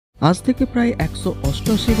আজ থেকে প্রায়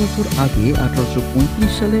 188 বছর আগে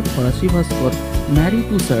 1835 সালে ফরাসি ভাস্কর ম্যারি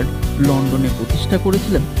তুসার্ড লন্ডনে প্রতিষ্ঠা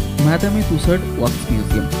করেছিলেন ম্যাদামে তুসার্ড ওয়াক্স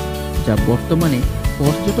মিউজিয়াম, যা বর্তমানে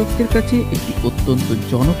পর্যটকদের কাছে একটি অত্যন্ত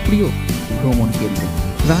জনপ্রিয় ভ্রমণ কেন্দ্র।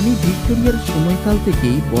 রানী ভিক্টোরিয়ার সময়কাল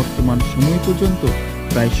থেকেই বর্তমান সময় পর্যন্ত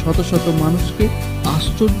প্রায় শত শত মানুষকে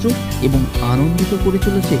আশ্চর্য এবং আনন্দিত করে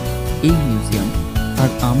চলেছে এই মিউজিয়াম। আর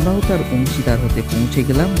আমরাও তার অংশীদার হতে পৌঁছে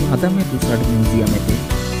গেলাম ম্যাদামে তুসার্ড মিউজিয়ামেতে।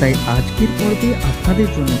 তাই আজকের পর্বে আপনাদের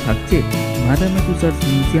জন্য থাকছে ম্যাদামে তুসার্ড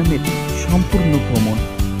মিউজিয়ামের সম্পূর্ণ ভ্রমণ,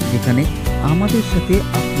 যেখানে আমাদের সাথে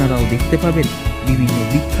আপনারাও দেখতে পাবেন বিভিন্ন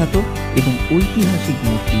বিখ্যাত এবং ঐতিহাসিক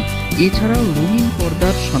মূর্তি, এছাড়াও রঙিন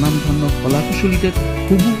পর্দার স্বনামধন্য কলাকুশলীদের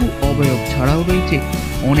হুবহু অবয়ব ছাড়াও রয়েছে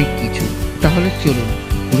অনেক কিছু। তাহলে চলুন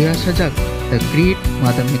ঘুরে আসা যাক দ্য গ্রেট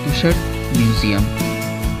ম্যাদামে তুসার্ড মিউজিয়াম।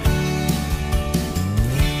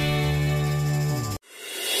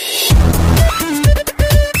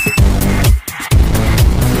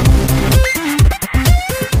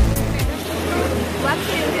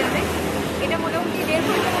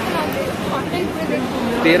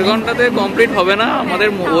 দেড় ঘন্টাতে কমপ্লিট হবে না, আমাদের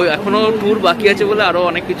এখনো ট্যুর বাকি আছে বলে আরো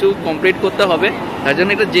অনেক কিছু কমপ্লিট করতে হবে। তার জন্য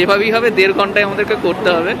এটা যেভাবেই হবে 1.5 ঘন্টায় আমাদেরকে করতে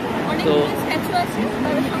হবে। তো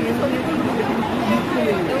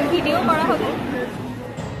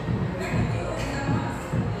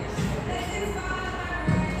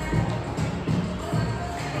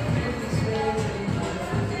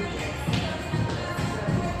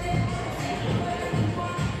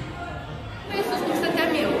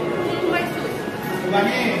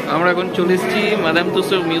আমরা এখন চলে এসেছি ম্যাদাম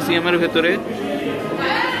তুসার্ড মিউজিয়ামের ভেতরে।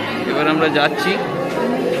 এবার আমরা যাচ্ছি।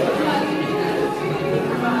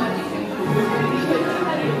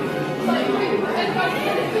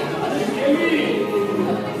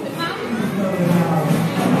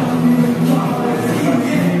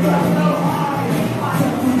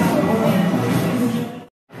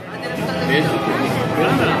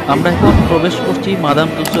 আমরা এখন প্রবেশ করছি ম্যাদাম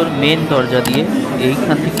তুসার মেন দরজা দিয়ে।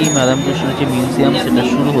 এইখান থেকেই ম্যাদাম তুসার যে মিউজিয়াম সেটা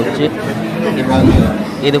শুরু হচ্ছে। এবং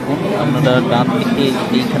এই দেখুন আপনারা ডান দিকে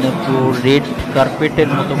এইখানে পুরো রেড কার্পেটের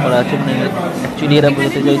মতো করা আছে, মানে অ্যাকচুয়ালি এরা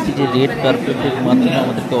বলতে চাইছি যে রেড কার্পেটের মাধ্যমে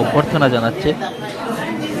আমাদেরকে অভ্যর্থনা জানাচ্ছে।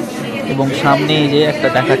 এবং সামনে এই যে একটা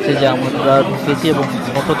দেখাচ্ছে যে আমরা ঢুকেছি এবং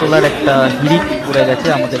ফটো তোলার একটা হিড়িক পড়ে গেছে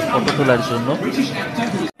আমাদের ফটো তোলার জন্য।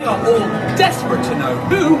 Desperate to know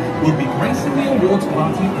who will be gracing the awards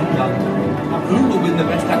party in London. Who will win the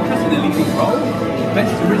Best Actress in a Leading Role,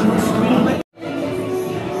 Best Original Screenplay?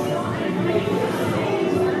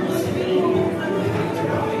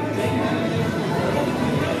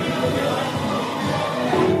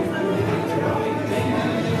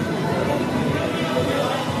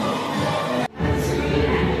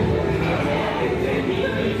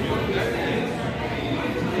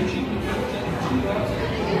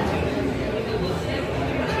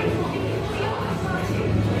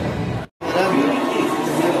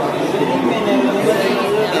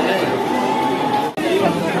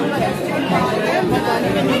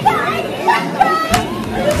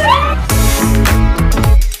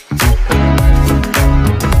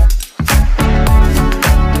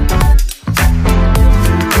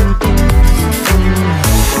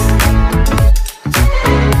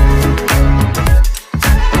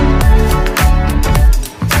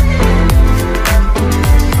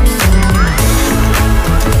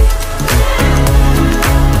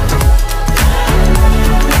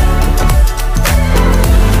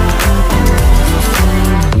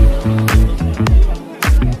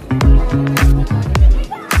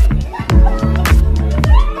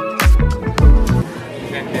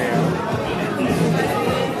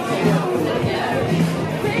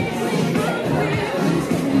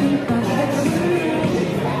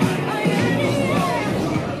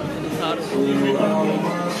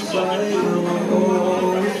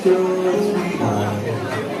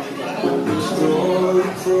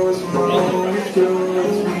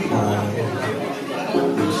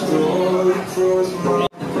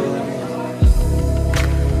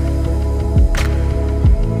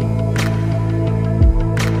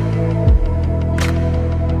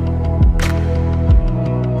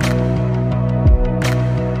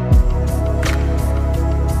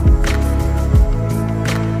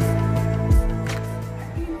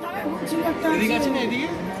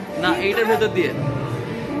 না এইটার ভেতর দিয়ে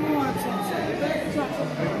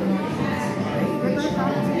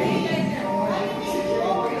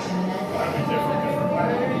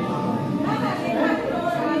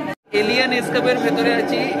এলিয়ান এসকাপের ভেতরে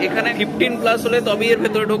আছি। এখানে 15+ হলে তবেই এর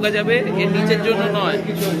ভেতরে ঢোকা যাবে, এর নিচের জন্য নয়।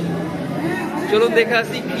 চলুন দেখে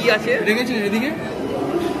আসি কি আছে। দেখেছি এদিকে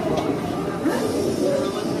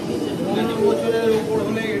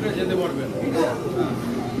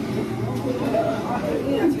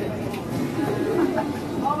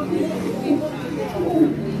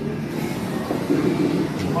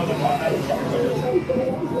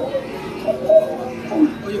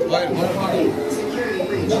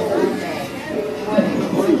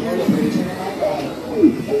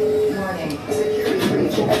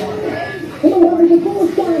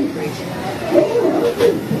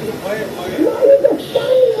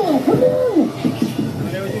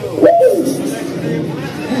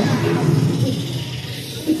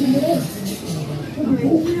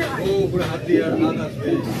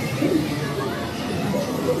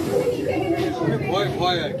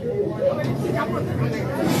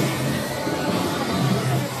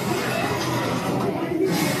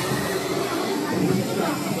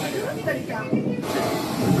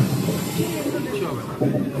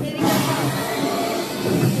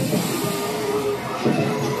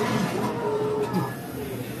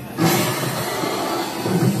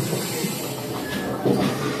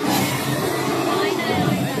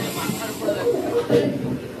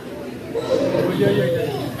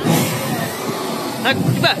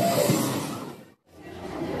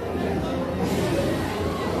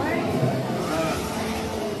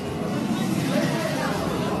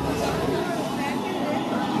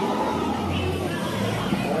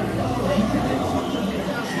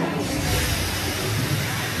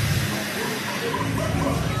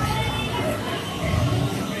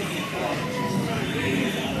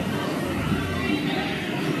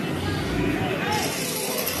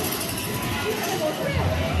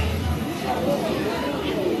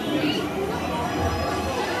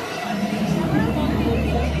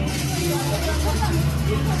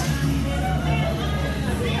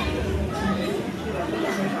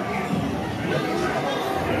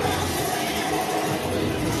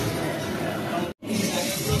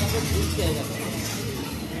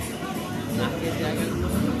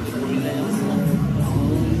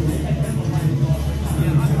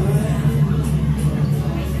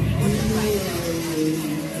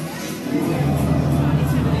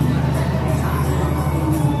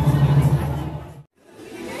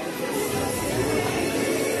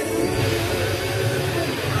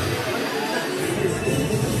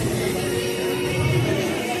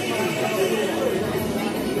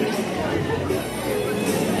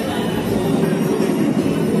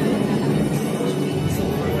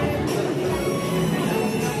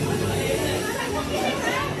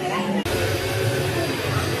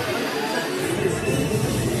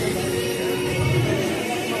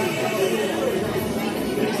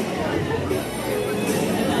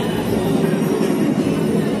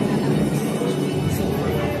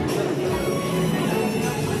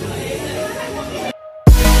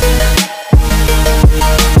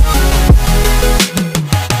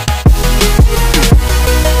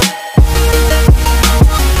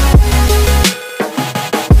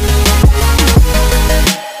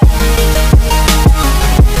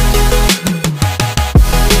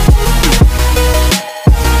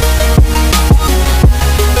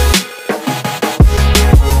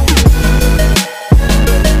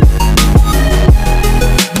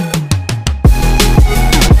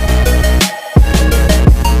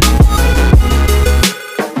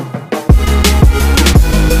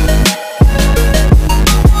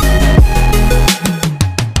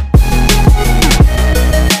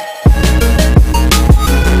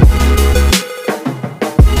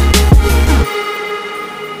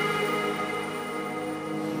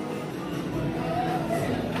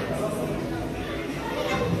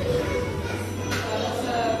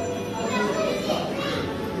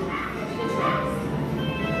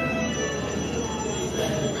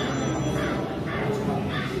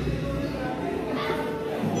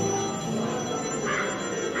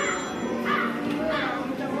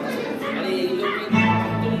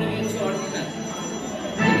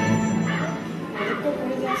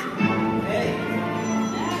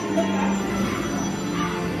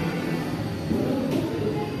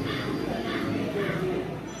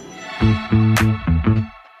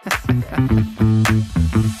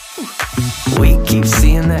We keep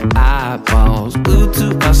seeing their eyeballs glued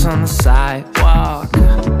to us on the sidewalk.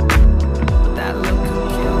 But that look could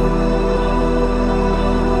kill.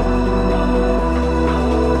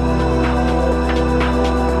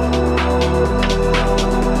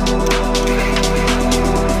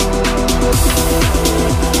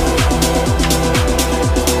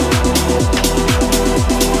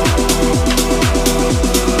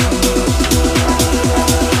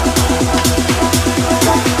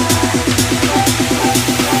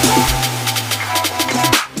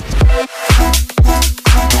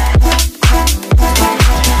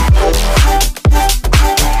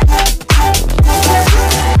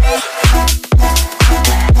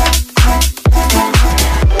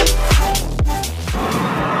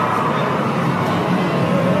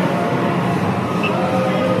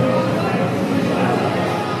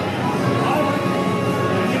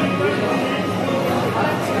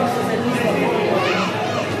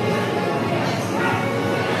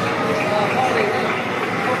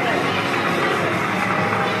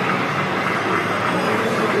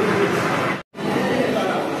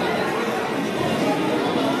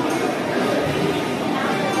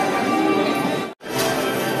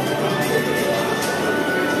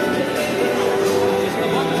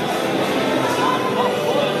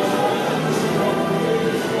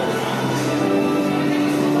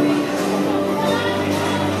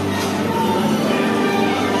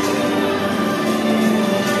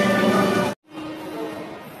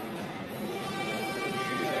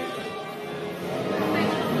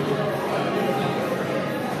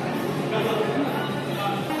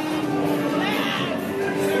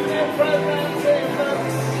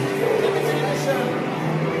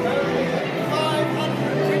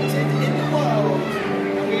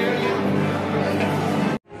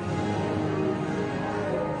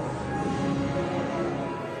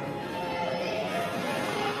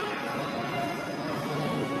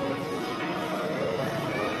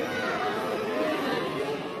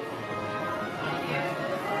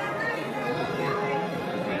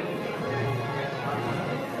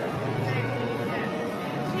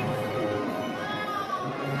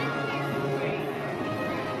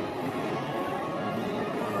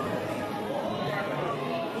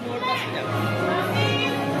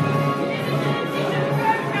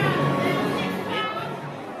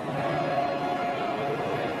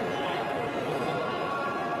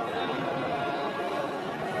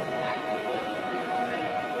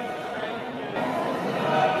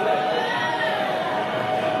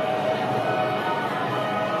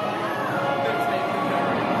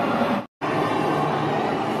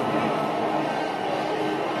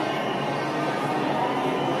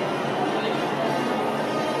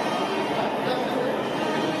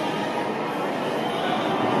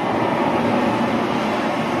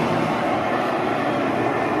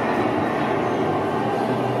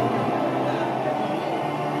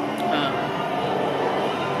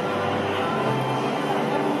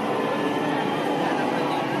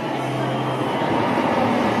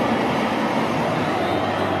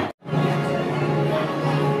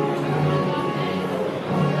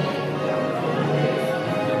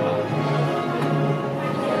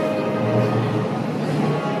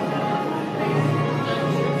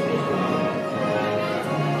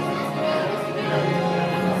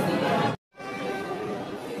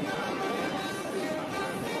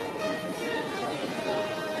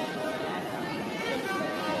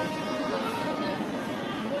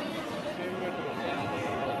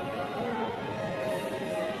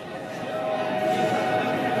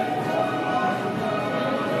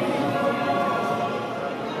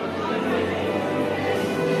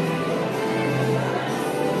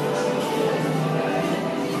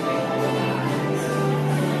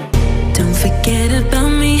 forget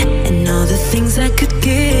about me and all the things I could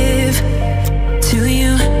give to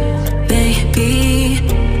you, baby.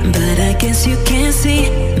 But I guess you can't see,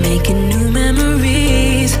 making new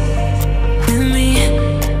memories with me.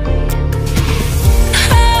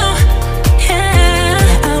 Oh,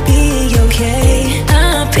 yeah, I'll be okay.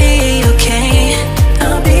 I'll be okay.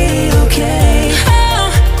 I'll be okay. Oh,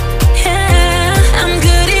 yeah, I'm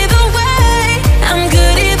good either way. I'm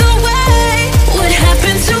good either way. What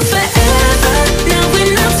happened to forever? Now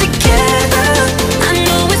we're not together. I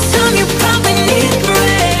know it's time, you probably need a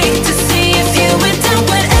break to see if you went down.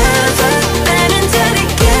 Whatever, bad and dead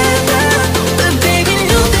together. But baby,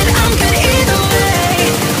 know that I'm good either way.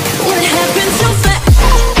 What happened to forever?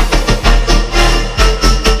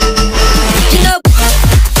 You know,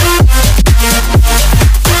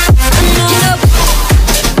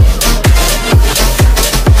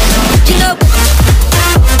 you know,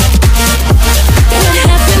 what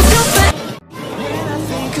happened to forever?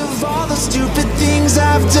 Think of all the stupid things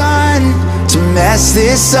I've done to mess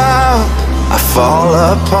this up. I fall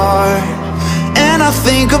apart. And I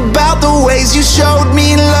think about the ways you showed me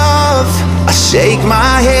love. I shake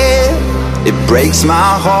my head, it breaks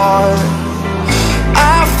my heart.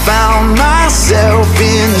 I found myself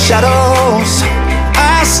in the shadows.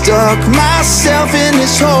 I stuck myself in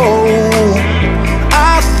this hole.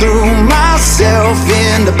 I threw myself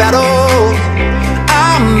in the battle.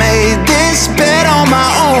 I made this bed on my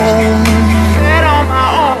own. Bed on my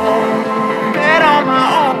own. Bed on my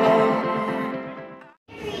own.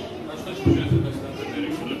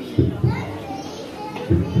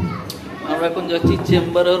 আমরা এখন যাচ্ছি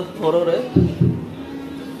chamber of হররে।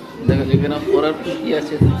 দেখো যেখানে horror কি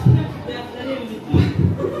আছে।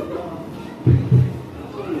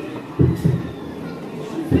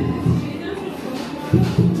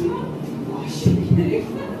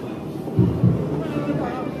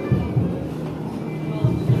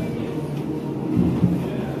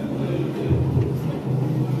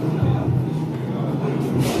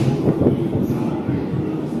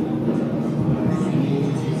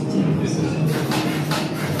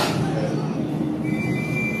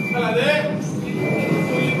 Hello there.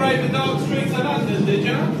 Thought you braved the dark streets of London, did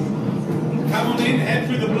you? Come on in, head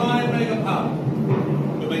through the blind mega pub.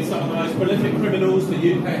 You'll meet some of the most prolific criminals the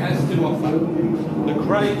UK has to offer. The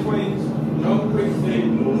Cray Queens, John Christie,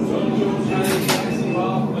 John George Hayes, Taxi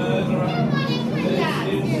Bar, Murderer.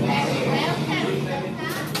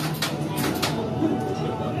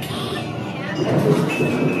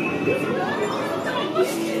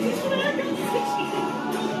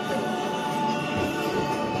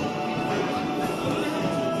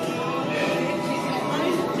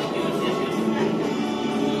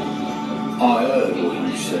 I heard what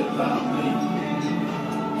you said about me.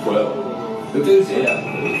 Well, the dude's here.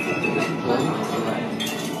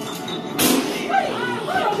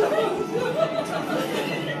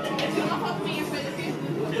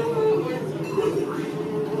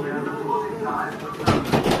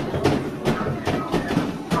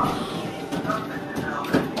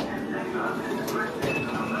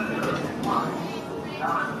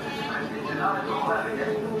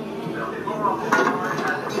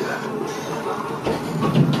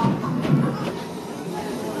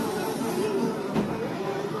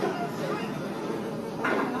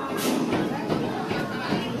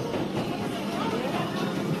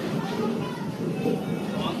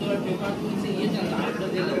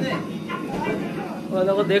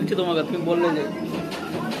 দেখো দেখছি তোমাকে, তুমি বললে যে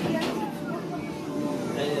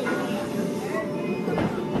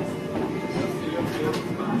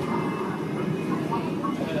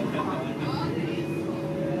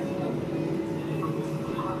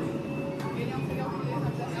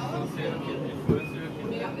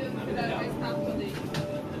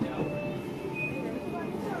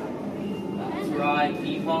Right,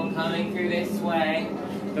 keep on coming through this way,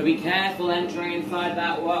 but be careful entering inside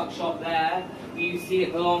that workshop there. You see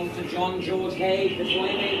it belongs to John George Hayes, the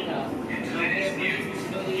toy maker.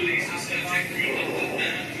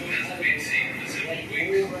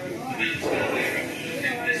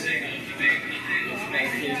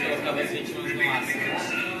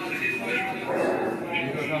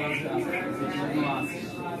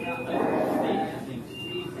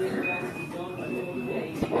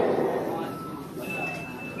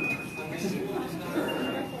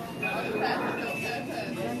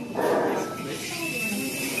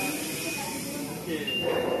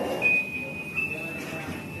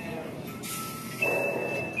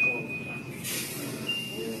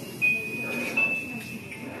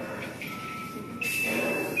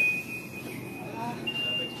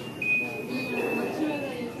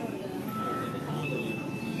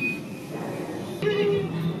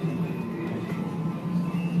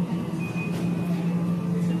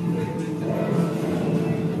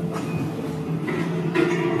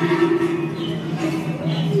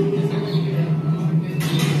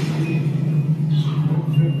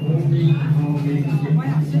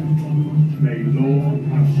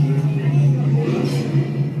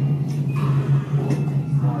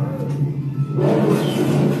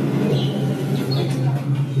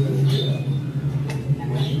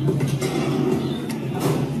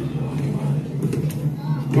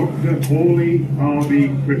 the Holy Army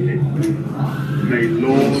Cricket. May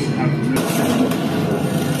Lord have mercy.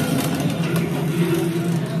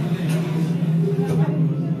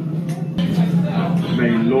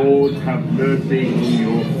 May Lord have mercy on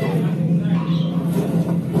your soul.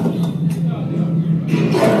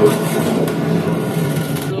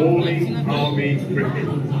 Holy Army Cricket.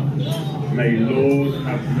 May Lord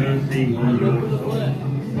have mercy on your soul.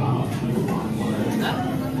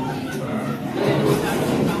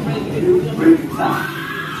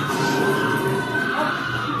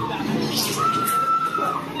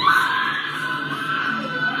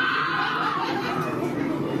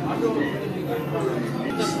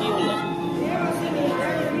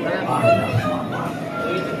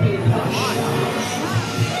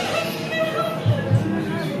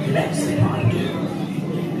 Next thing I do,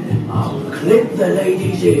 I'll clip the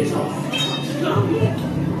lady's ears off.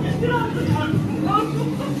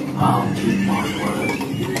 I'll keep my word.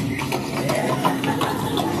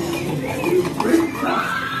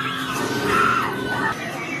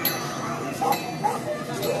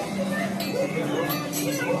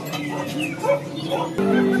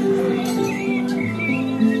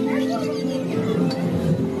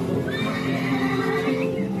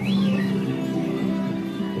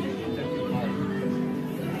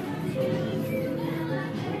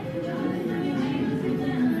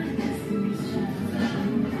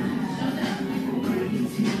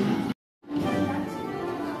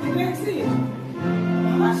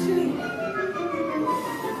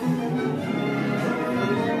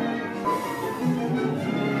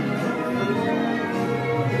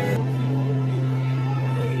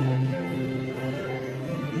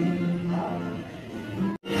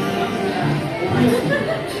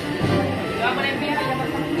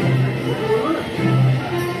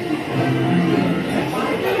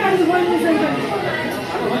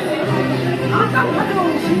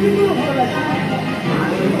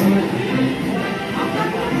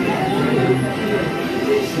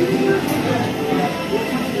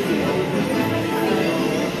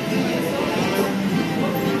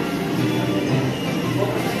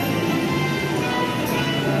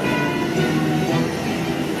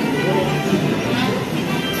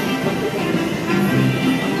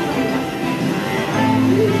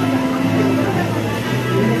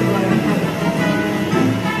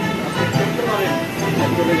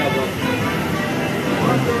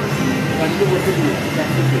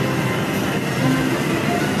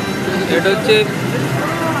 এটা হচ্ছে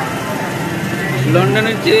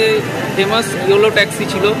লন্ডনের যে famous yellow taxi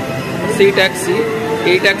ছিল সেই taxi.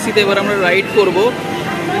 এই ট্যাক্সিতে এবার আমরা রাইড করব।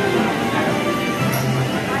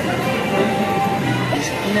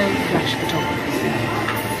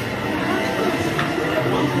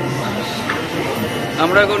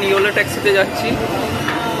 আমরা এখন ইয়েলো ট্যাক্সিতে যাচ্ছি।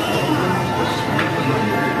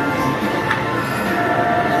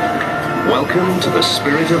 Welcome to the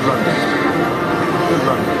spirit of London. Good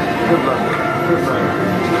London, good London, good London.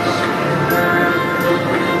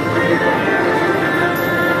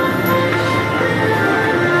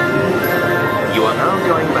 You are now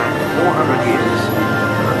going back 400 years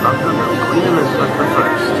to the London of Queen Elizabeth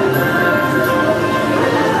I.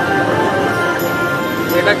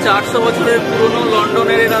 এটা 400 বছরের পুরনো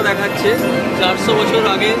লন্ডনের এরা দেখাচ্ছে। 400 বছর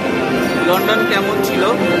আগে লন্ডন কেমন ছিল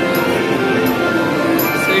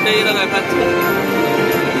সেটাই এরা দেখাচ্ছে।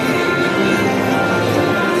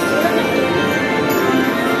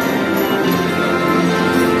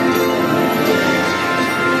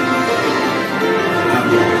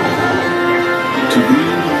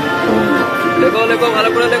 লেখো লেখো ভালো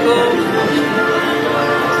করে লেখো।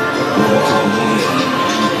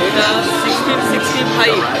 এটা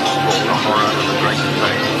 1665।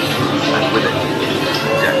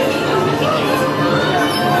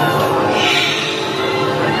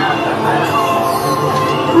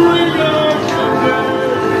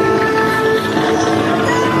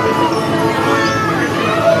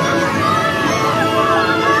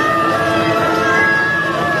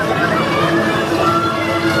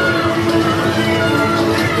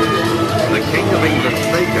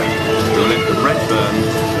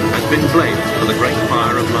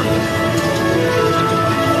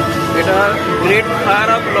 এটা গ্রেট ফায়ার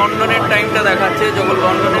অফ লন্ডনের টাইমটা দেখাচ্ছে, যখন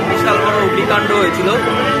লন্ডনের বিশাল বড় অগ্নিকাণ্ড হয়েছিল।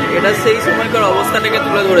 এটা সেই সময়কার অবস্থাটাকে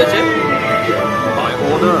তুলে ধরেছে। By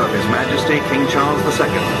order of His Majesty King Charles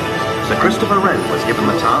II, Sir Christopher Wren was given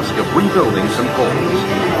the task of rebuilding St Paul's.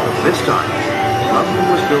 This time, London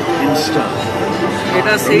was built in stone.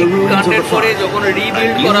 এটা সেই কাণ্ডের পরে যখন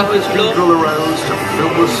রিবিল্ড করা হয়েছিল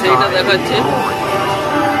সেটা দেখাচ্ছে।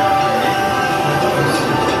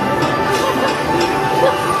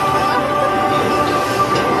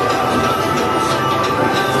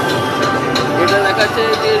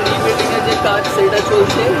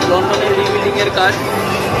 চলছে লন্ডনের রিবিল্ডিং এর কাজ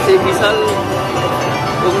সেই বিশাল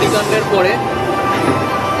অগ্নিকাণ্ডের পরে।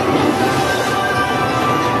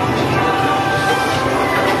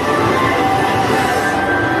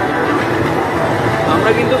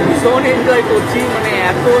 আমরা কিন্তু ভীষণ এনজয় করছি, মানে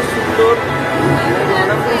এত সুন্দর,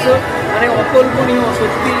 মানে অকল্পনীয়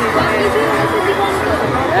সত্যি, মানে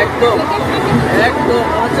একদম একদম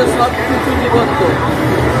হচ্ছে সব কিছু জীবন্ত।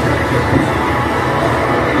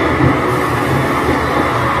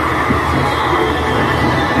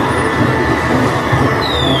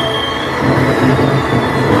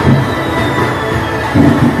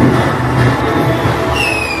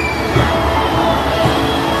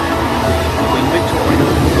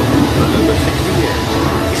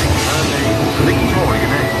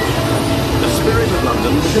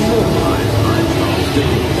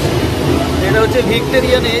 এটা হচ্ছে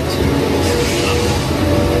Victorian age.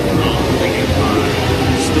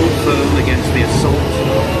 Stood firm against the assault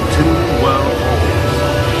of 2 world wars.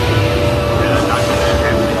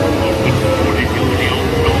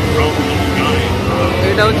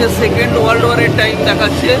 এটা হচ্ছে সেকেন্ড ওয়ার্ল্ড ওয়ারের টাইম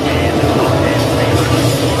দেখাচ্ছে,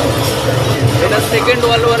 এটা সেকেন্ড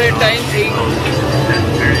ওয়ার্ল্ড ওয়ারের টাইম। এই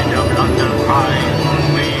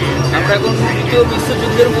আমরা এখন দ্বিতীয়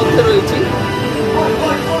বিশ্বযুদ্ধের মধ্যে রয়েছি।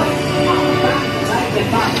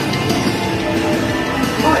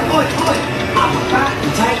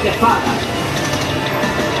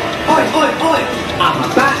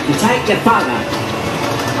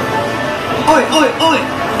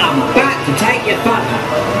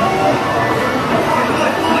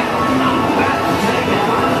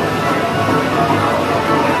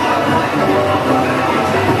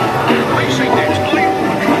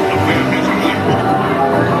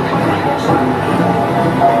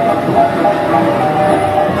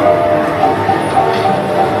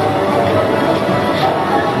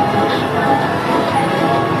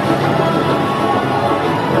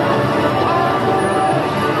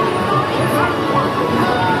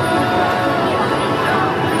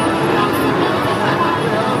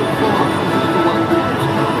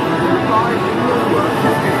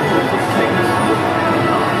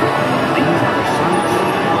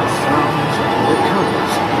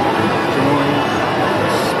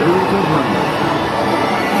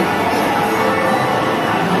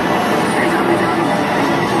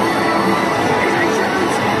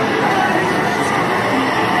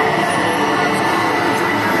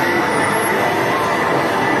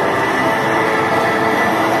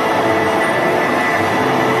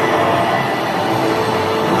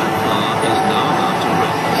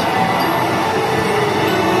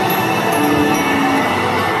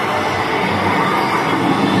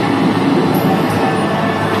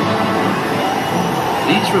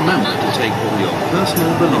 Remember to take all your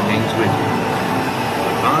personal belongings with you.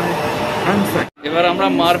 Goodbye and thank you. এবার আমরা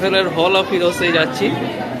মার্ভেলের হল অফ হিরোসে যাচ্ছি।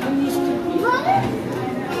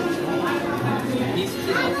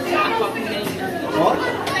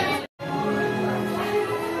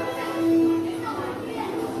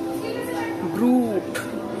 গ্রুট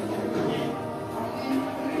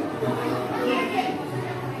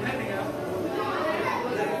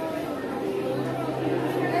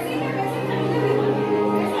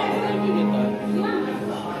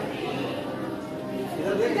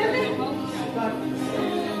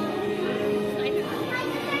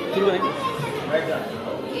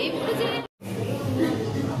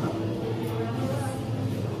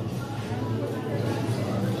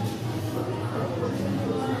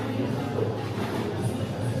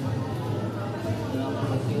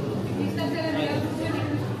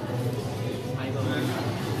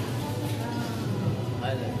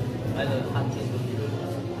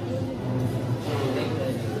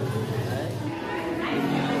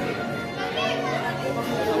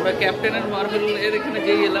আমরা ক্যাপ্টেনের মার্ভেল এর এখানে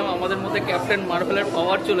যেই এলাম, আমাদের মধ্যে ক্যাপ্টেন মার্ভেলের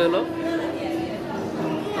পাওয়ার চলে এলো।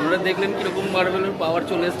 আমরা দেখলেন কিরকম মার্ভেলের পাওয়ার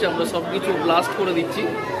চলে এসছে, আমরা সব কিছু ব্লাস্ট করে দিচ্ছি।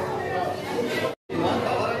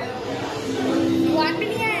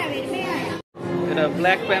 এটা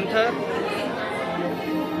ব্ল্যাক প্যান্থার,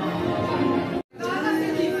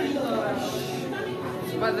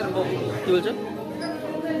 কি বলছো?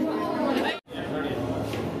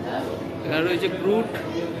 এখানে রয়েছে গ্রুট,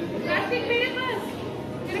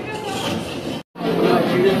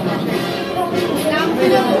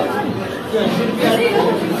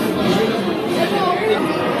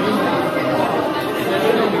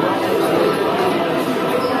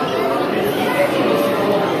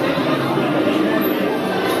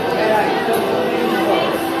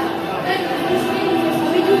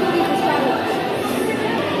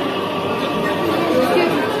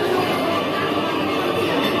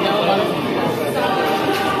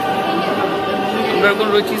 আমরা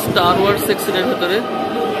এখন রয়েছি স্টার ওয়ার্স সেকশনের ভেতরে।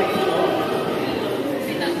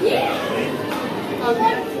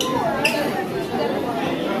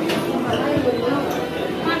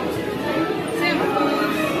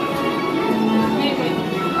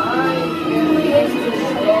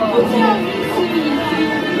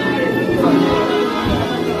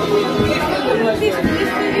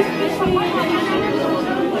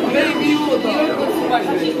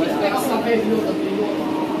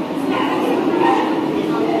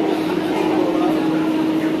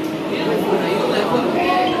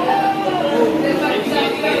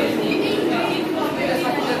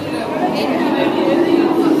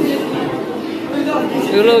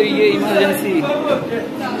 এগুলো ইমার্জেন্সি।